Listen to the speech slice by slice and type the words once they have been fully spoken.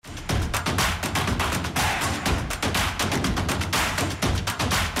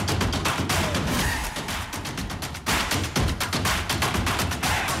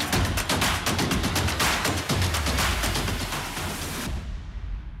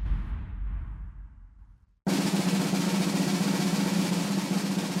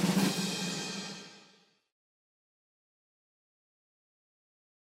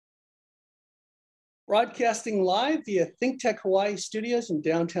broadcasting live via ThinkTech Hawaii studios in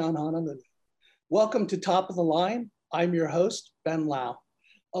downtown Honolulu. Welcome to Top of the Line. I'm your host, Ben Lau.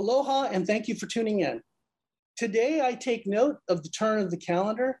 Aloha and thank you for tuning in. Today, I take note of the turn of the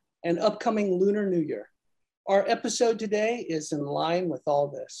calendar and upcoming Lunar New Year. Our episode today is in line with all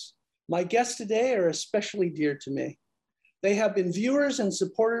this. My guests today are especially dear to me. They have been viewers and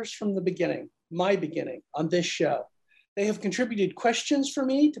supporters from the beginning, my beginning, on this show. They have contributed questions for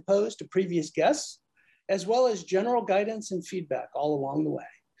me to pose to previous guests, as well as general guidance and feedback all along the way.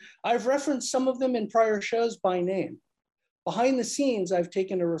 I've referenced some of them in prior shows by name. Behind the scenes, I've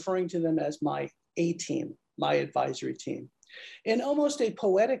taken to referring to them as my A-team, my advisory team. In almost a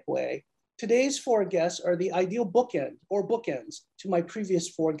poetic way, today's four guests are the ideal bookend or bookends to my previous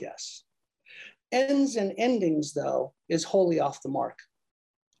four guests. Ends and endings, though, is wholly off the mark.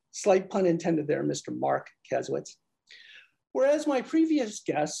 Slight pun intended there, Mr. Mark Kaswitz. Whereas my previous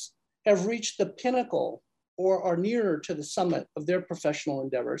guests have reached the pinnacle or are nearer to the summit of their professional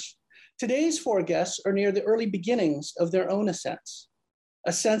endeavors, today's four guests are near the early beginnings of their own ascents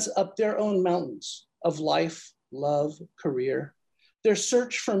up their own mountains of life, love, career, their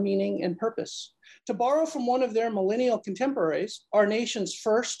search for meaning and purpose. To borrow from one of their millennial contemporaries, our nation's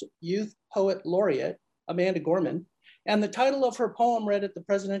first youth poet laureate, Amanda Gorman, and the title of her poem read at the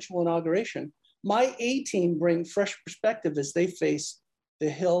presidential inauguration, my A-team bring fresh perspective as they face the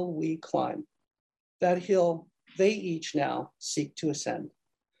hill we climb, that hill they each now seek to ascend.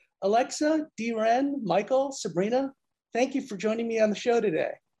 Alexa, D-Ren, Michael, Sabrina, thank you for joining me on the show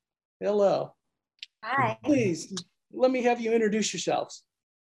today. Hello. Hi. Please, let me have you introduce yourselves.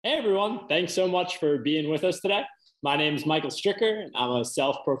 Hey everyone, thanks so much for being with us today. My name is Michael Stricker, and I'm a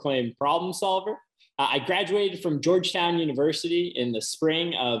self-proclaimed problem solver. I graduated from Georgetown University in the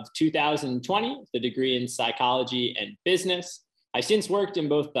spring of 2020, with a degree in psychology and business. I've since worked in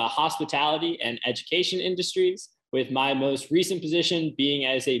both the hospitality and education industries, with my most recent position being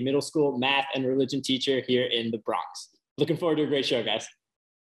as a middle school math and religion teacher here in the Bronx. Looking forward to a great show, guys.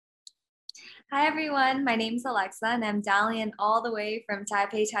 Hi, everyone. My name is Alexa, and I'm dialing in all the way from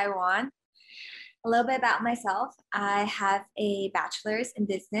Taipei, Taiwan. A little bit about myself. I have a bachelor's in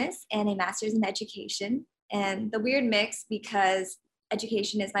business and a master's in education, and the weird mix because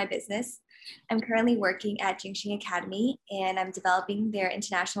education is my business. I'm currently working at Jingxing Academy, and I'm developing their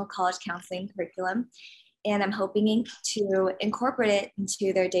international college counseling curriculum. And I'm hoping to incorporate it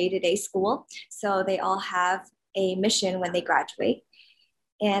into their day-to-day school so they all have a mission when they graduate.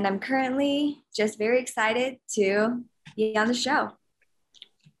 And I'm currently just very excited to be on the show.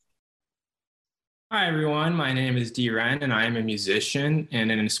 Hi, everyone. My name is D-Ren, and I am a musician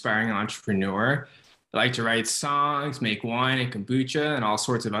and an inspiring entrepreneur. I like to write songs, make wine and kombucha, and all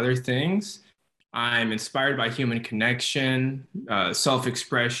sorts of other things. I'm inspired by human connection,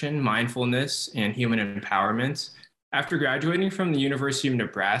 self-expression, mindfulness, and human empowerment. After graduating from the University of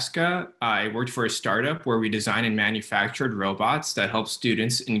Nebraska, I worked for a startup where we designed and manufactured robots that help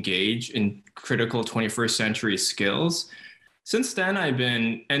students engage in critical 21st century skills. Since then, I've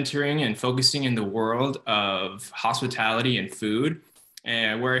been entering and focusing in the world of hospitality and food,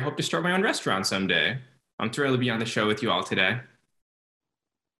 where I hope to start my own restaurant someday. I'm thrilled to be on the show with you all today.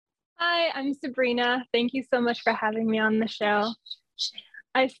 Hi, I'm Sabrina. Thank you so much for having me on the show.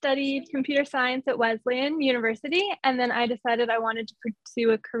 I studied computer science at Wesleyan University, and then I decided I wanted to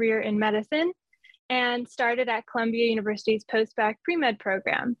pursue a career in medicine and started at Columbia University's post-bac pre-med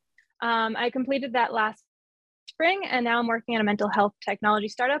program. I completed that last spring, and now I'm working at a mental health technology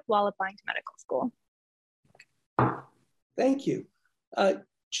startup while applying to medical school. Thank you.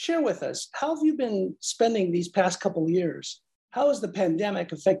 Share with us, how have you been spending these past couple of years? How has the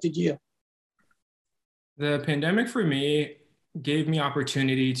pandemic affected you? The pandemic for me gave me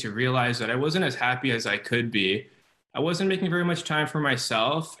opportunity to realize that I wasn't as happy as I could be. I wasn't making very much time for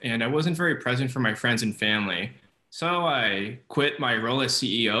myself, and I wasn't very present for my friends and family. So I quit my role as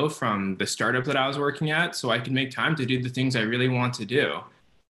CEO from the startup that I was working at so I could make time to do the things I really want to do.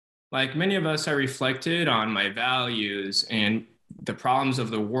 Like many of us, I reflected on my values and the problems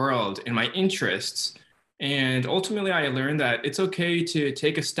of the world and my interests. And ultimately, I learned that it's okay to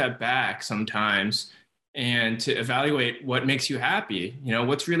take a step back sometimes and to evaluate what makes you happy,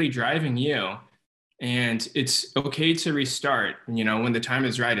 what's really driving you. And it's okay to restart, when the time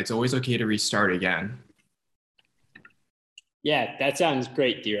is right, it's always okay to restart again. Yeah, that sounds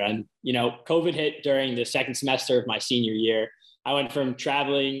great, D-Ren. COVID hit during the second semester of my senior year. I went from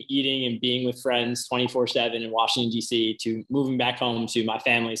traveling, eating, and being with friends 24/7 in Washington, D.C. to moving back home to my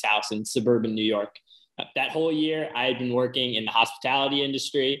family's house in suburban New York. That whole year, I had been working in the hospitality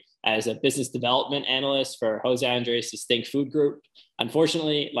industry as a business development analyst for Jose Andres' Think Food Group.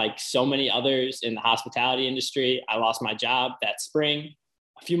 Unfortunately, like so many others in the hospitality industry, I lost my job that spring.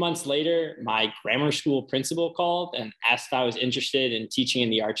 A few months later, my grammar school principal called and asked if I was interested in teaching in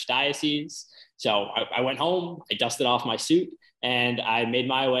the Archdiocese. So I went home, I dusted off my suit, and I made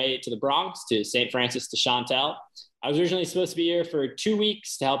my way to the Bronx to St. Francis de Chantal. I was originally supposed to be here for 2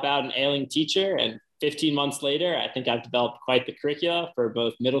 weeks to help out an ailing teacher, and 15 months later, I think I've developed quite the curricula for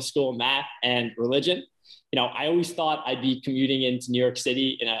both middle school math and religion. I always thought I'd be commuting into New York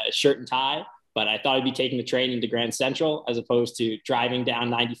City in a shirt and tie, but I thought I'd be taking the train into Grand Central as opposed to driving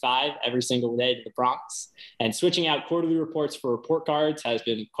down 95 every single day to the Bronx. And switching out quarterly reports for report cards has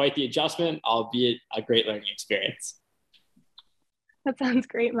been quite the adjustment, albeit a great learning experience. That sounds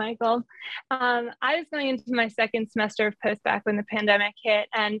great, Michael. I was going into my second semester of post-bac when the pandemic hit,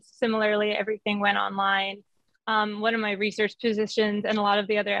 and similarly, everything went online. One of my research positions and a lot of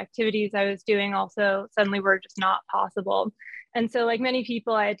the other activities I was doing also suddenly were just not possible. And so, like many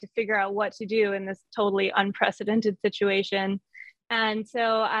people, I had to figure out what to do in this totally unprecedented situation. And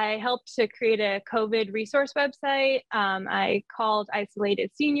so I helped to create a COVID resource website. I called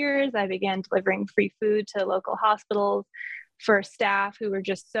isolated seniors. I began delivering free food to local hospitals for staff who were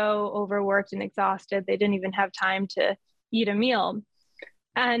just so overworked and exhausted, they didn't even have time to eat a meal.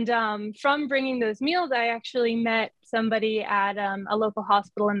 And from bringing those meals, I actually met somebody at a local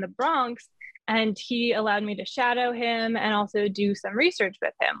hospital in the Bronx, and he allowed me to shadow him and also do some research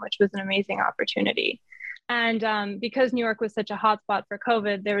with him, which was an amazing opportunity. And because New York was such a hotspot for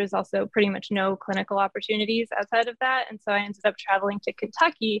COVID, there was also pretty much no clinical opportunities outside of that. And so I ended up traveling to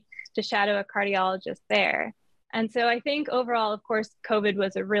Kentucky to shadow a cardiologist there. And so I think overall, of course, COVID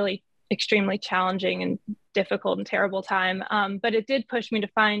was a really extremely challenging and difficult and terrible time, but it did push me to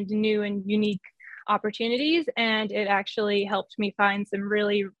find new and unique opportunities, and it actually helped me find some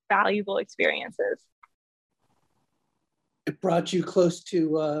really valuable experiences. It brought you close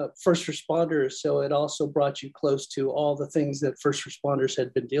to first responders, so it also brought you close to all the things that first responders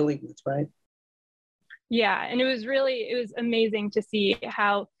had been dealing with, right? Yeah, and it was amazing to see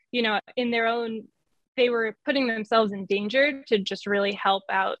how, in their own, they were putting themselves in danger to just really help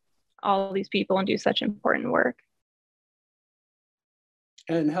out all these people and do such important work.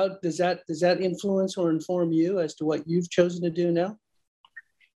 And how does that influence or inform you as to what you've chosen to do now?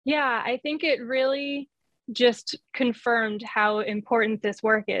 Yeah, I think it really just confirmed how important this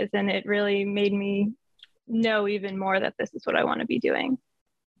work is, and it really made me know even more that this is what I want to be doing.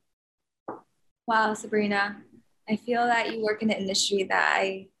 Wow, Sabrina, I feel that you work in an industry that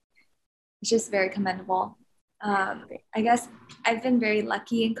it's just very commendable. I guess I've been very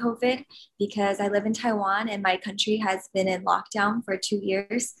lucky in COVID because I live in Taiwan and my country has been in lockdown for 2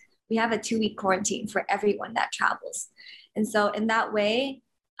 years. We have a 2-week quarantine for everyone that travels. And so in that way,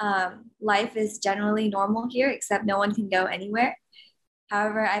 life is generally normal here, except no one can go anywhere.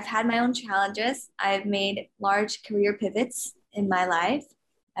 However, I've had my own challenges. I've made large career pivots in my life.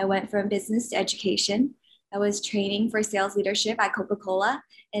 I went from business to education. I was training for sales leadership at Coca-Cola,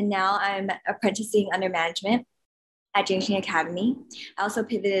 and now I'm apprenticing under management at Jingxing Academy. I also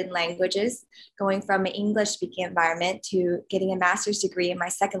pivoted in languages, going from an English-speaking environment to getting a master's degree in my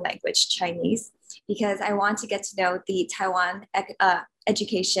second language, Chinese, because I want to get to know the Taiwan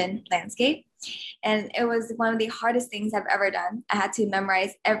education landscape. And it was one of the hardest things I've ever done. I had to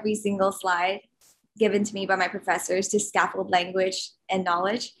memorize every single slide given to me by my professors to scaffold language and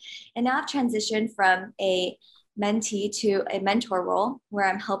knowledge. And now I've transitioned from a mentee to a mentor role where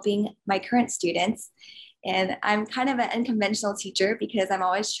I'm helping my current students. And I'm kind of an unconventional teacher because I'm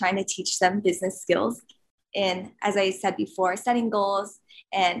always trying to teach them business skills. And as I said before, setting goals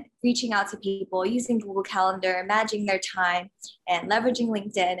and reaching out to people, using Google Calendar, managing their time, and leveraging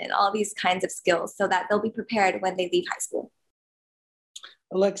LinkedIn and all these kinds of skills so that they'll be prepared when they leave high school.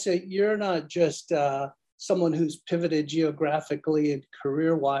 Alexa, you're not just someone who's pivoted geographically and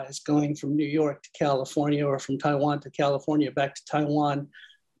career-wise, going from New York to California or from Taiwan to California back to Taiwan.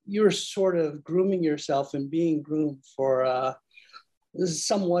 You're sort of grooming yourself and being groomed for this is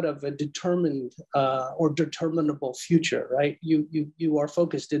somewhat of a determined or determinable future, right? You are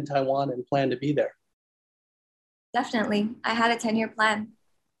focused in Taiwan and plan to be there. Definitely. I had a 10-year plan,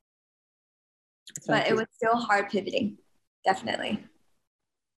 but it was still hard pivoting. Definitely.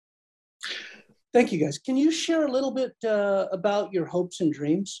 Thank you, guys. Can you share a little bit about your hopes and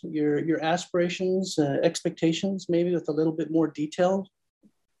dreams, your aspirations, expectations, maybe with a little bit more detail?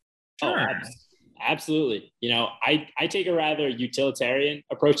 Sure. Oh, absolutely. I take a rather utilitarian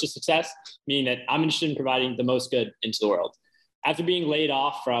approach to success, meaning that I'm interested in providing the most good into the world. After being laid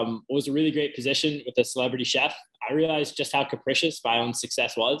off from what was a really great position with a celebrity chef, I realized just how capricious my own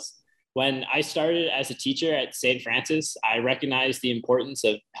success was. When I started as a teacher at St. Francis, I recognized the importance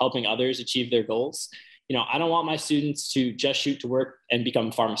of helping others achieve their goals. I don't want my students to just shoot to work and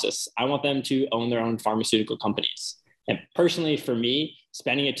become pharmacists. I want them to own their own pharmaceutical companies. And personally, for me,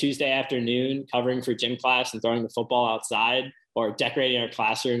 spending a Tuesday afternoon covering for gym class and throwing the football outside or decorating our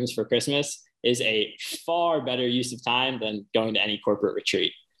classrooms for Christmas is a far better use of time than going to any corporate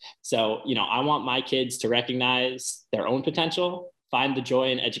retreat. So, I want my kids to recognize their own potential, find the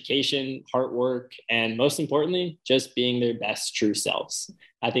joy in education, hard work, and most importantly, just being their best true selves.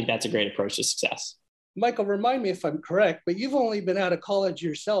 I think that's a great approach to success. Michael, remind me if I'm correct, but you've only been out of college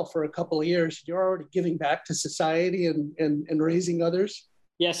yourself for a couple of years. You're already giving back to society and raising others.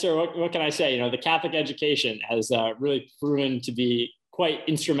 Yes, sir. What can I say? The Catholic education has really proven to be quite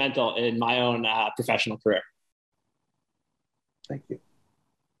instrumental in my own professional career. Thank you.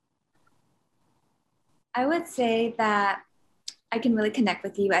 I would say that I can really connect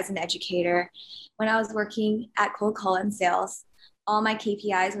with you as an educator. When I was working at cold call and sales, all my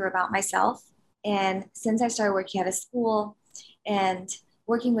KPIs were about myself. And since I started working at a school and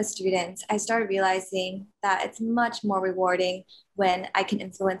working with students, I started realizing that it's much more rewarding when I can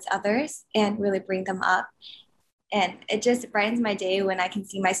influence others and really bring them up. And it just brightens my day when I can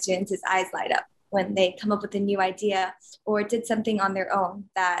see my students' eyes light up when they come up with a new idea or did something on their own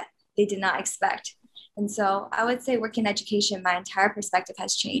that they did not expect. And so I would say working in education, my entire perspective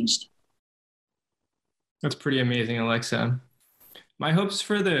has changed. That's pretty amazing, Alexa. My hopes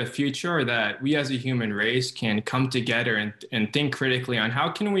for the future are that we as a human race can come together and think critically on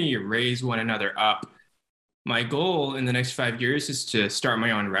how can we raise one another up. My goal in the next 5 years is to start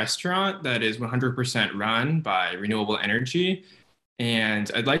my own restaurant that is 100% run by renewable energy.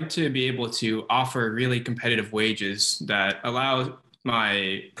 And I'd like to be able to offer really competitive wages that allow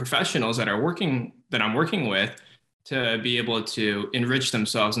my professionals that I'm working with to be able to enrich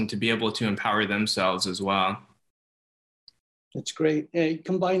themselves and to be able to empower themselves as well. That's great. And you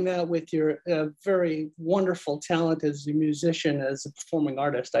combine that with your very wonderful talent as a musician, as a performing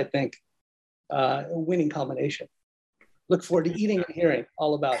artist, I think a winning combination. Look forward to eating and hearing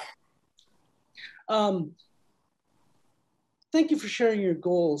all about it. Thank you for sharing your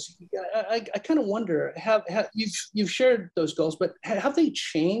goals. I kind of wonder, have you've shared those goals, but have they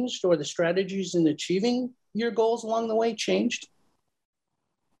changed, or the strategies in achieving your goals along the way changed?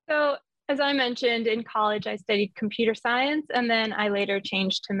 So, as I mentioned, in college, I studied computer science, and then I later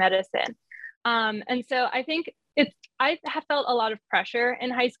changed to medicine. And so I think I have felt a lot of pressure in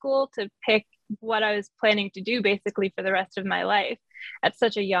high school to pick what I was planning to do basically for the rest of my life at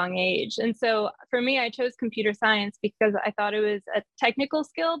such a young age. And so for me, I chose computer science because I thought it was a technical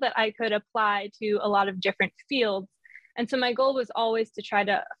skill that I could apply to a lot of different fields. And so my goal was always to try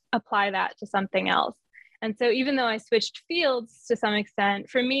to apply that to something else. And so even though I switched fields to some extent,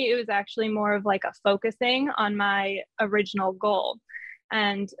 for me, it was actually more of like a focusing on my original goal.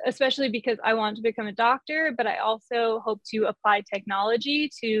 And especially because I want to become a doctor, but I also hope to apply technology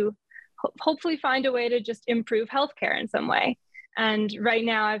to hopefully find a way to just improve healthcare in some way. And right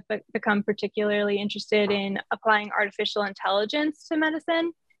now I've become particularly interested in applying artificial intelligence to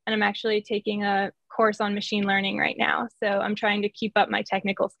medicine. And I'm actually taking a course on machine learning right now. So I'm trying to keep up my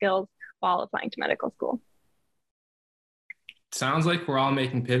technical skills while applying to medical school. Sounds like we're all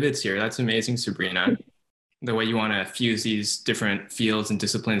making pivots here. That's amazing, Sabrina, the way you want to fuse these different fields and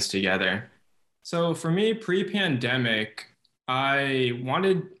disciplines together. So for me, pre-pandemic, I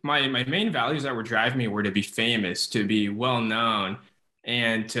wanted my main values that were driving me were to be famous, to be well known,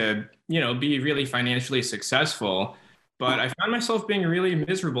 and to, be really financially successful. But I found myself being really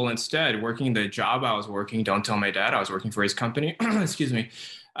miserable instead, working the job I was working. Don't tell my dad I was working for his company. Excuse me.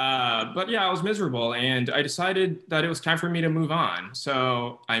 But yeah, I was miserable, and I decided that it was time for me to move on.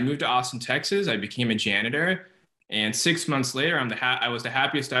 So I moved to Austin, Texas. I became a janitor, and 6 months later, I was the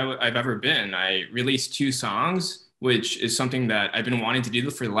happiest I've ever been. I released 2 songs, which is something that I've been wanting to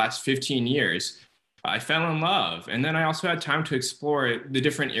do for the last 15 years. I fell in love, and then I also had time to explore the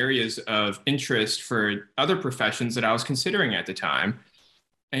different areas of interest for other professions that I was considering at the time.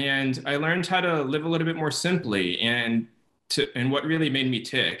 And I learned how to live a little bit more simply and what really made me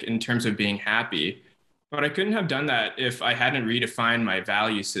tick in terms of being happy. But I couldn't have done that if I hadn't redefined my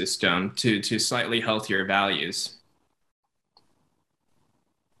value system to slightly healthier values.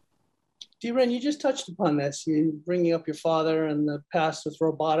 D-Ren, you just touched upon this. You bringing up your father and the past with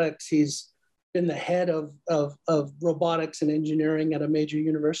robotics. He's been the head of robotics and engineering at a major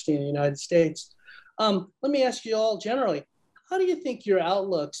university in the United States. Let me ask you all generally, how do you think your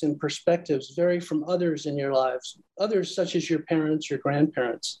outlooks and perspectives vary from others in your lives, others such as your parents, your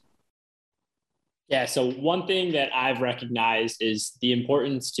grandparents? Yeah, so one thing that I've recognized is the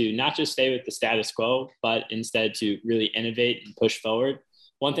importance to not just stay with the status quo, but instead to really innovate and push forward.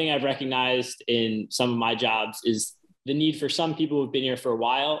 One thing I've recognized in some of my jobs is the need for some people who've been here for a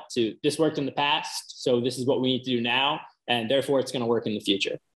while to, this worked in the past, so this is what we need to do now, and therefore it's going to work in the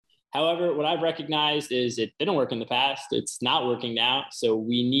future. However, what I've recognized is it didn't work in the past, it's not working now, so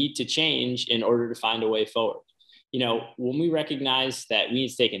we need to change in order to find a way forward. When we recognize that we need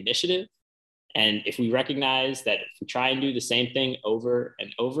to take initiative, and if we recognize that if we try and do the same thing over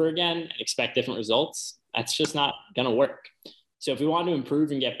and over again and expect different results, that's just not going to work. So if we want to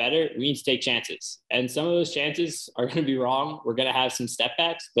improve and get better, we need to take chances. And some of those chances are going to be wrong. We're going to have some step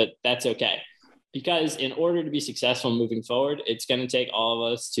backs, but that's okay. Because in order to be successful moving forward, it's going to take all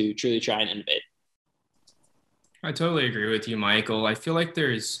of us to truly try and innovate. I totally agree with you, Michael. I feel like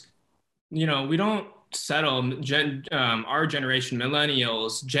there's, we don't settle our generation,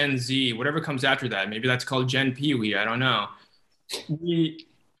 millennials, Gen Z, whatever comes after that. Maybe that's called Gen Pee-wee. I don't know.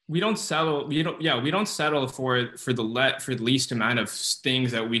 We don't settle. We don't settle for the least amount of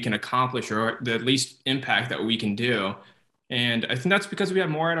things that we can accomplish or the least impact that we can do. And I think that's because we have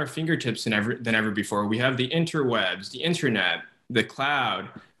more at our fingertips than ever before. We have the interwebs, the internet, the cloud,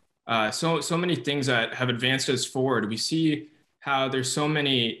 so many things that have advanced us forward. We see how there's so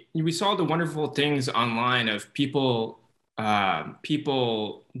many. We saw the wonderful things online of people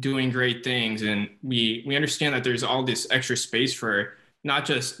doing great things, and we understand that there's all this extra space for not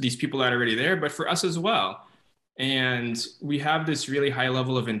just these people that are already there, but for us as well. And we have this really high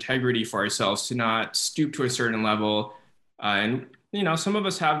level of integrity for ourselves to not stoop to a certain level. And some of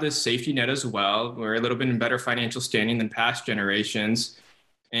us have this safety net as well. We're a little bit in better financial standing than past generations.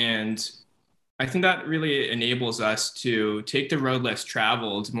 And I think that really enables us to take the road less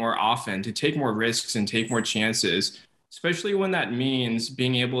traveled more often, to take more risks and take more chances, especially when that means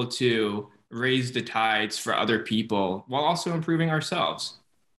being able to raise the tides for other people while also improving ourselves.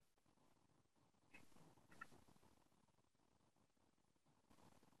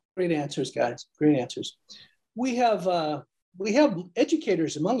 Great answers, guys. Great answers. We have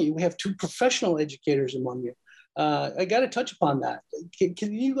educators among you. We have two professional educators among you. I got to touch upon that.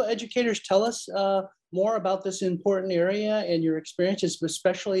 Can you educators tell us more about this important area and your experiences,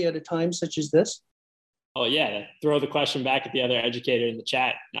 especially at a time such as this? Oh, yeah. Throw the question back at the other educator in the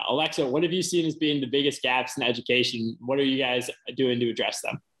chat. Now, Alexa, what have you seen as being the biggest gaps in education? What are you guys doing to address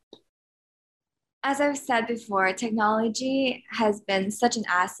them? As I've said before, technology has been such an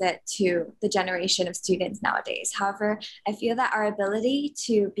asset to the generation of students nowadays. However, I feel that our ability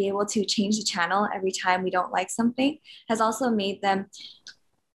to be able to change the channel every time we don't like something has also made them,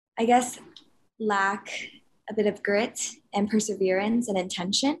 I guess, lack a bit of grit and perseverance and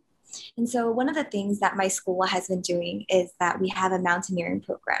intention. And so one of the things that my school has been doing is that we have a mountaineering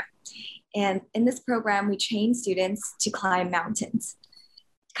program. And in this program, we train students to climb mountains,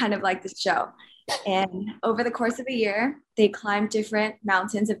 kind of like the show. And over the course of a year, they climb different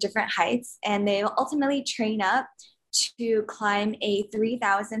mountains of different heights, and they will ultimately train up to climb a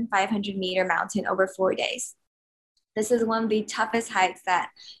 3,500 meter mountain over 4 days. This is one of the toughest hikes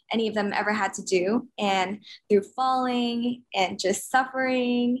that any of them ever had to do. And through falling and just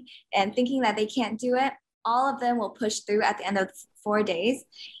suffering and thinking that they can't do it, all of them will push through at the end of 4 days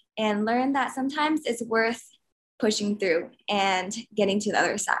and learn that sometimes it's worth pushing through and getting to the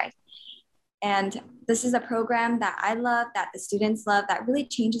other side. And this is a program that I love, that the students love, that really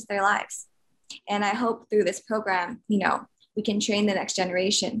changes their lives. And I hope through this program, we can train the next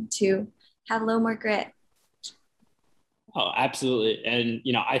generation to have a little more grit. Oh, absolutely. And,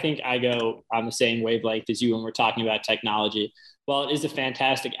 I think I go on the same wavelength as you when we're talking about technology. While it is a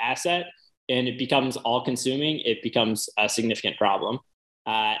fantastic asset and it becomes all consuming, it becomes a significant problem.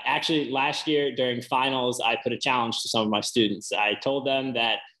 Actually, last year during finals, I put a challenge to some of my students. I told them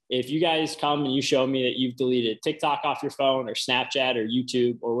that if you guys come and you show me that you've deleted TikTok off your phone or Snapchat or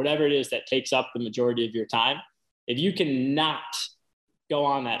YouTube or whatever it is that takes up the majority of your time, if you cannot go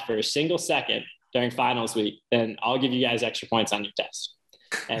on that for a single second during finals week, then I'll give you guys extra points on your test.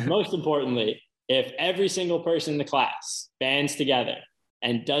 And most importantly, if every single person in the class bands together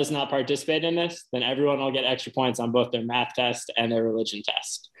and does not participate in this, then everyone will get extra points on both their math test and their religion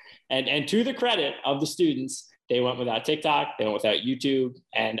test. And to the credit of the students, they went without TikTok, they went without YouTube.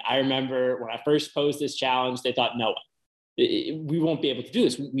 And I remember when I first posed this challenge, they thought, no, we won't be able to do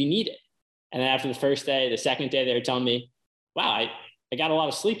this. We need it. And then after the first day, the second day, they were telling me, wow, I got a lot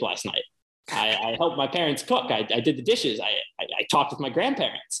of sleep last night. I helped my parents cook. I did the dishes. I talked with my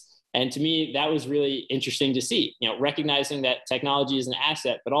grandparents. And to me, that was really interesting to see, recognizing that technology is an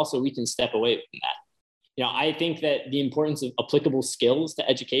asset, but also we can step away from that. I think that the importance of applicable skills to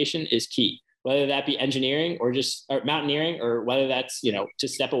education is key, whether that be engineering or mountaineering, or whether that's, to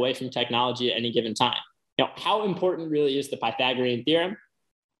step away from technology at any given time. How important really is the Pythagorean theorem?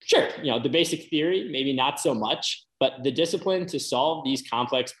 Sure, the basic theory, maybe not so much, but the discipline to solve these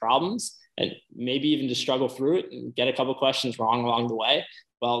complex problems and maybe even to struggle through it and get a couple questions wrong along the way,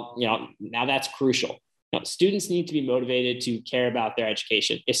 well, now that's crucial. Students need to be motivated to care about their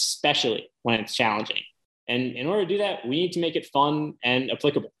education, especially when it's challenging. And in order to do that, we need to make it fun and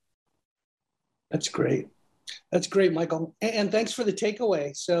applicable. That's great. That's great, Michael. And thanks for the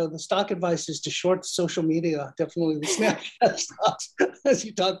takeaway. So the stock advice is to short social media, definitely the Snapchat stocks, as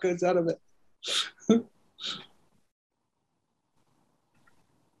you talk goods out of it.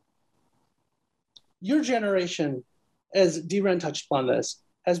 Your generation, as Dren touched upon this,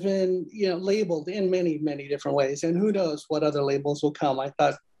 has been labeled in many, many different ways. And who knows what other labels will come. I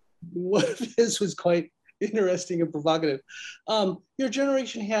thought what this was quite interesting and provocative. Your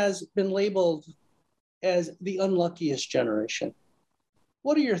generation has been labeled as the unluckiest generation.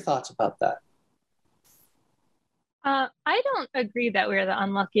 What are your thoughts about that? I don't agree that we're the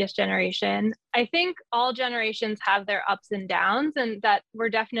unluckiest generation. I think all generations have their ups and downs, and that we're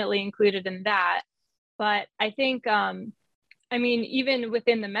definitely included in that. But I think, even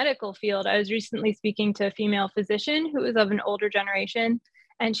within the medical field, I was recently speaking to a female physician who was of an older generation,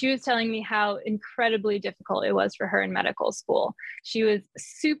 and she was telling me how incredibly difficult it was for her in medical school. She was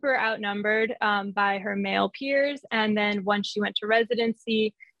super outnumbered by her male peers. And then once she went to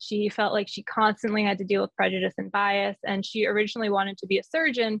residency, she felt like she constantly had to deal with prejudice and bias. And she originally wanted to be a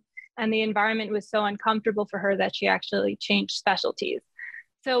surgeon, and the environment was so uncomfortable for her that she actually changed specialties.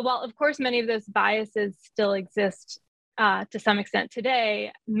 So while, of course, many of those biases still exist to some extent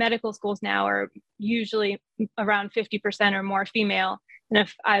today, medical schools now are usually around 50% or more female. And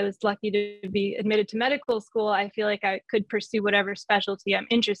if I was lucky to be admitted to medical school, I feel like I could pursue whatever specialty I'm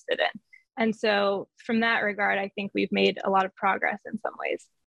interested in. And so from that regard, I think we've made a lot of progress in some ways.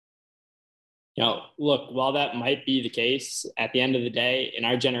 Look, while that might be the case, at the end of the day, in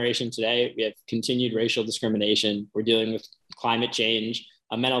our generation today, we have continued racial discrimination. We're dealing with climate change,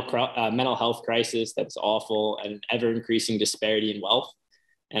 a mental health crisis that's awful, and ever increasing disparity in wealth.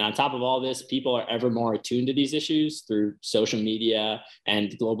 And on top of all this, people are ever more attuned to these issues through social media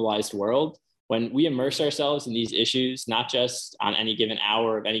and the globalized world. When we immerse ourselves in these issues, not just on any given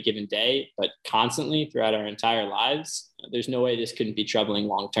hour of any given day, but constantly throughout our entire lives, there's no way this couldn't be troubling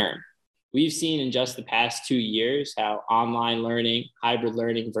long term. We've seen in just the past 2 years how online learning, hybrid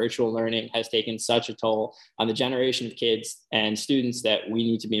learning, virtual learning has taken such a toll on the generation of kids and students that we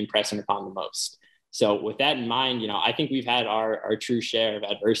need to be impressing upon the most. So with that in mind, I think we've had our true share of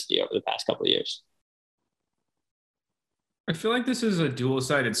adversity over the past couple of years. I feel like this is a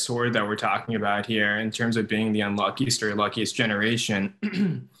dual-sided sword that we're talking about here in terms of being the unluckiest or luckiest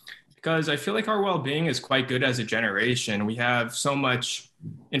generation. Because I feel like our well-being is quite good as a generation. We have so much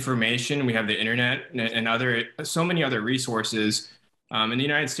information. We have the internet and so many other resources. In the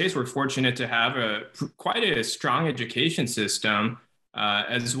United States, we're fortunate to have quite a strong education system,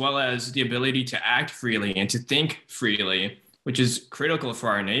 as well as the ability to act freely and to think freely, which is critical for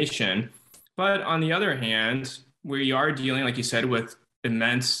our nation. But on the other hand, we are dealing, like you said, with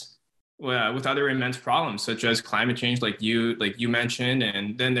other immense problems, such as climate change, like you mentioned.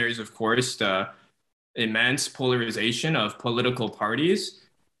 And then there's, of course, the immense polarization of political parties.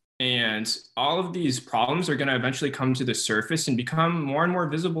 And all of these problems are going to eventually come to the surface and become more and more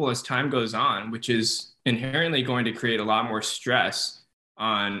visible as time goes on, which is inherently going to create a lot more stress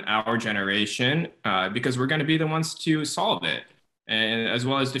on our generation, because we're going to be the ones to solve it, and as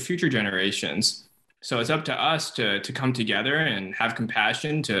well as the future generations. So it's up to us to come together and have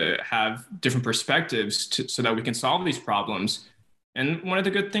compassion, to have different perspectives so that we can solve these problems. And one of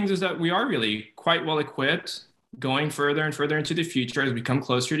the good things is that we are really quite well equipped, going further and further into the future as we come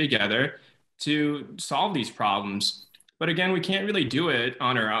closer together to solve these problems. But again, we can't really do it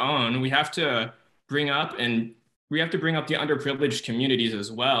on our own. We have to bring up the underprivileged communities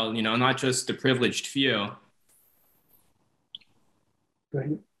as well, not just the privileged few.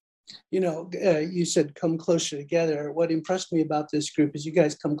 Right. You said come closer together. What impressed me about this group is you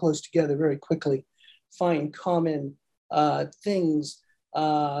guys come close together very quickly, find common things,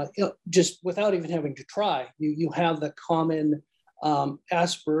 just without even having to try. You have the common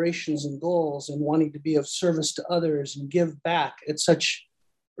aspirations and goals and wanting to be of service to others and give back at such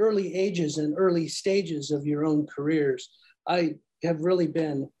early ages and early stages of your own careers. I have really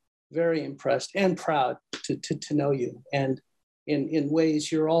been very impressed and proud to know you. And in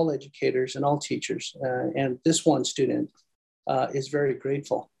ways you're all educators and all teachers. And this one student is very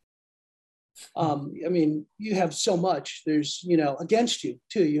grateful. I mean, you have so much, there's, against you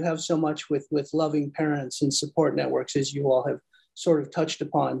too. You have so much with loving parents and support networks, as you all have sort of touched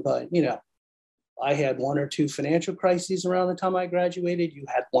upon. But, I had one or two financial crises around the time I graduated. You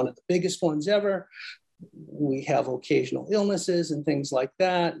had one of the biggest ones ever. We have occasional illnesses and things like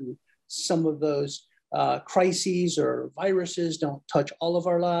that. And some of those crises or viruses don't touch all of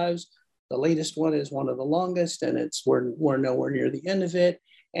our lives. The latest one is one of the longest, and we're nowhere near the end of it.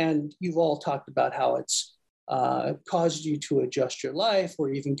 And you've all talked about how it's caused you to adjust your life, or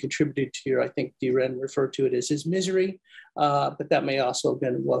even contributed to I think D-Ren referred to it as his misery, but that may also have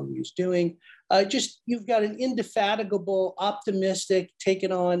been what he was doing. You've got an indefatigable, optimistic, take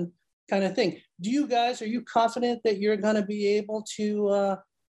it on kind of thing. Are you confident that you're going to be able to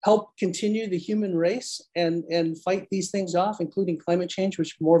help continue the human race and fight these things off, including climate change,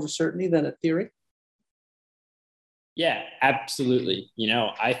 which is more of a certainty than a theory? Yeah, absolutely.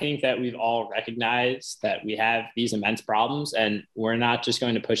 I think that we've all recognized that we have these immense problems, and we're not just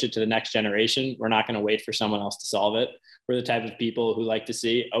going to push it to the next generation. We're not going to wait for someone else to solve it. We're the type of people who like to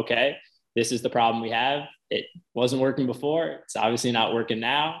see, okay, this is the problem we have. It wasn't working before. It's obviously not working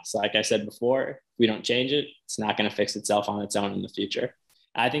now. So like I said before, if we don't change it, it's not going to fix itself on its own in the future.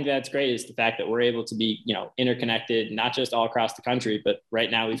 I think that's great, is the fact that we're able to be, interconnected, not just all across the country, but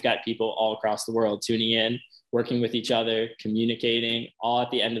right now we've got people all across the world tuning in, working with each other, communicating, all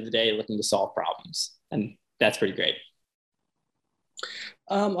at the end of the day, looking to solve problems. And that's pretty great.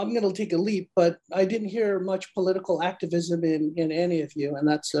 I'm going to take a leap, but I didn't hear much political activism in any of you, and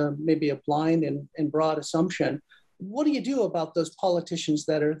that's maybe a blind and broad assumption. What do you do about those politicians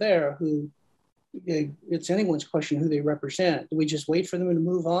that are there who, it's anyone's question who they represent? Do we just wait for them to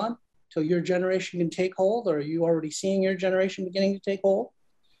move on till your generation can take hold, or are you already seeing your generation beginning to take hold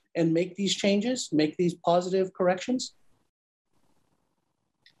and make these changes, make these positive corrections?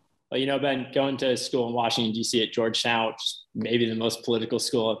 Well, Ben, going to school in Washington, D.C. at Georgetown, which is maybe the most political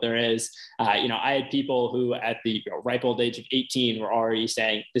school that there is, I had people who at the ripe old age of 18 were already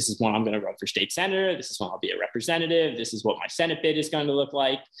saying, this is when I'm going to run for state senator. This is when I'll be a representative. This is what my Senate bid is going to look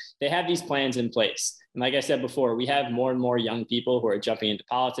like. They have these plans in place. And like I said before, we have more and more young people who are jumping into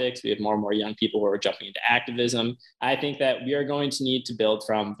politics. We have more and more young people who are jumping into activism. I think that we are going to need to build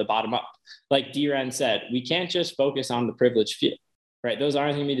from the bottom up. Like D-Ren said, we can't just focus on the privileged few. Right? Those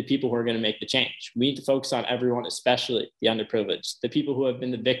aren't going to be the people who are going to make the change. We need to focus on everyone, especially the underprivileged, the people who have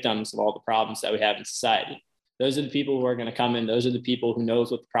been the victims of all the problems that we have in society. Those are the people who are going to come in. Those are the people who knows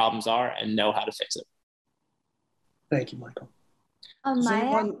what the problems are and know how to fix it. Thank you, Michael. On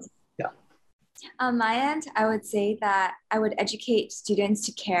my end, I would say that I would educate students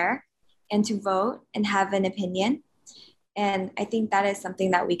to care and to vote and have an opinion. And I think that is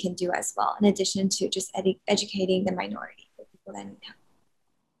something that we can do as well, in addition to just educating the minority.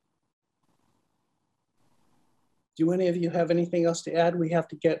 Do any of you have anything else to add? We have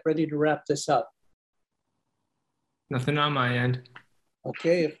to get ready to wrap this up. Nothing on my end.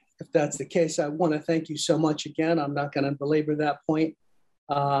 Okay, if that's the case, I want to thank you so much again. I'm not going to belabor that point.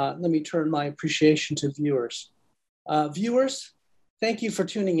 Let me turn my appreciation to viewers. Viewers, thank you for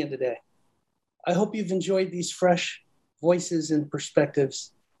tuning in today. I hope you've enjoyed these fresh voices and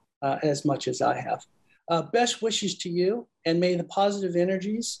perspectives as much as I have. Best wishes to you, and may the positive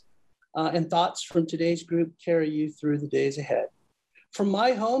energies and thoughts from today's group carry you through the days ahead. From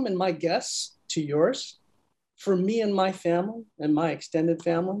my home and my guests to yours, from me and my family and my extended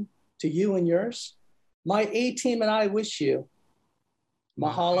family to you and yours, my A-team and I wish you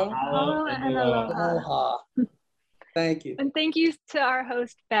mahalo and aloha. Aloha. Thank you. And thank you to our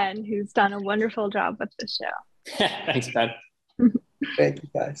host, Ben, who's done a wonderful job with the show. Thanks, Ben. Thank you,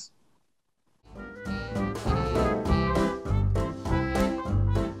 guys.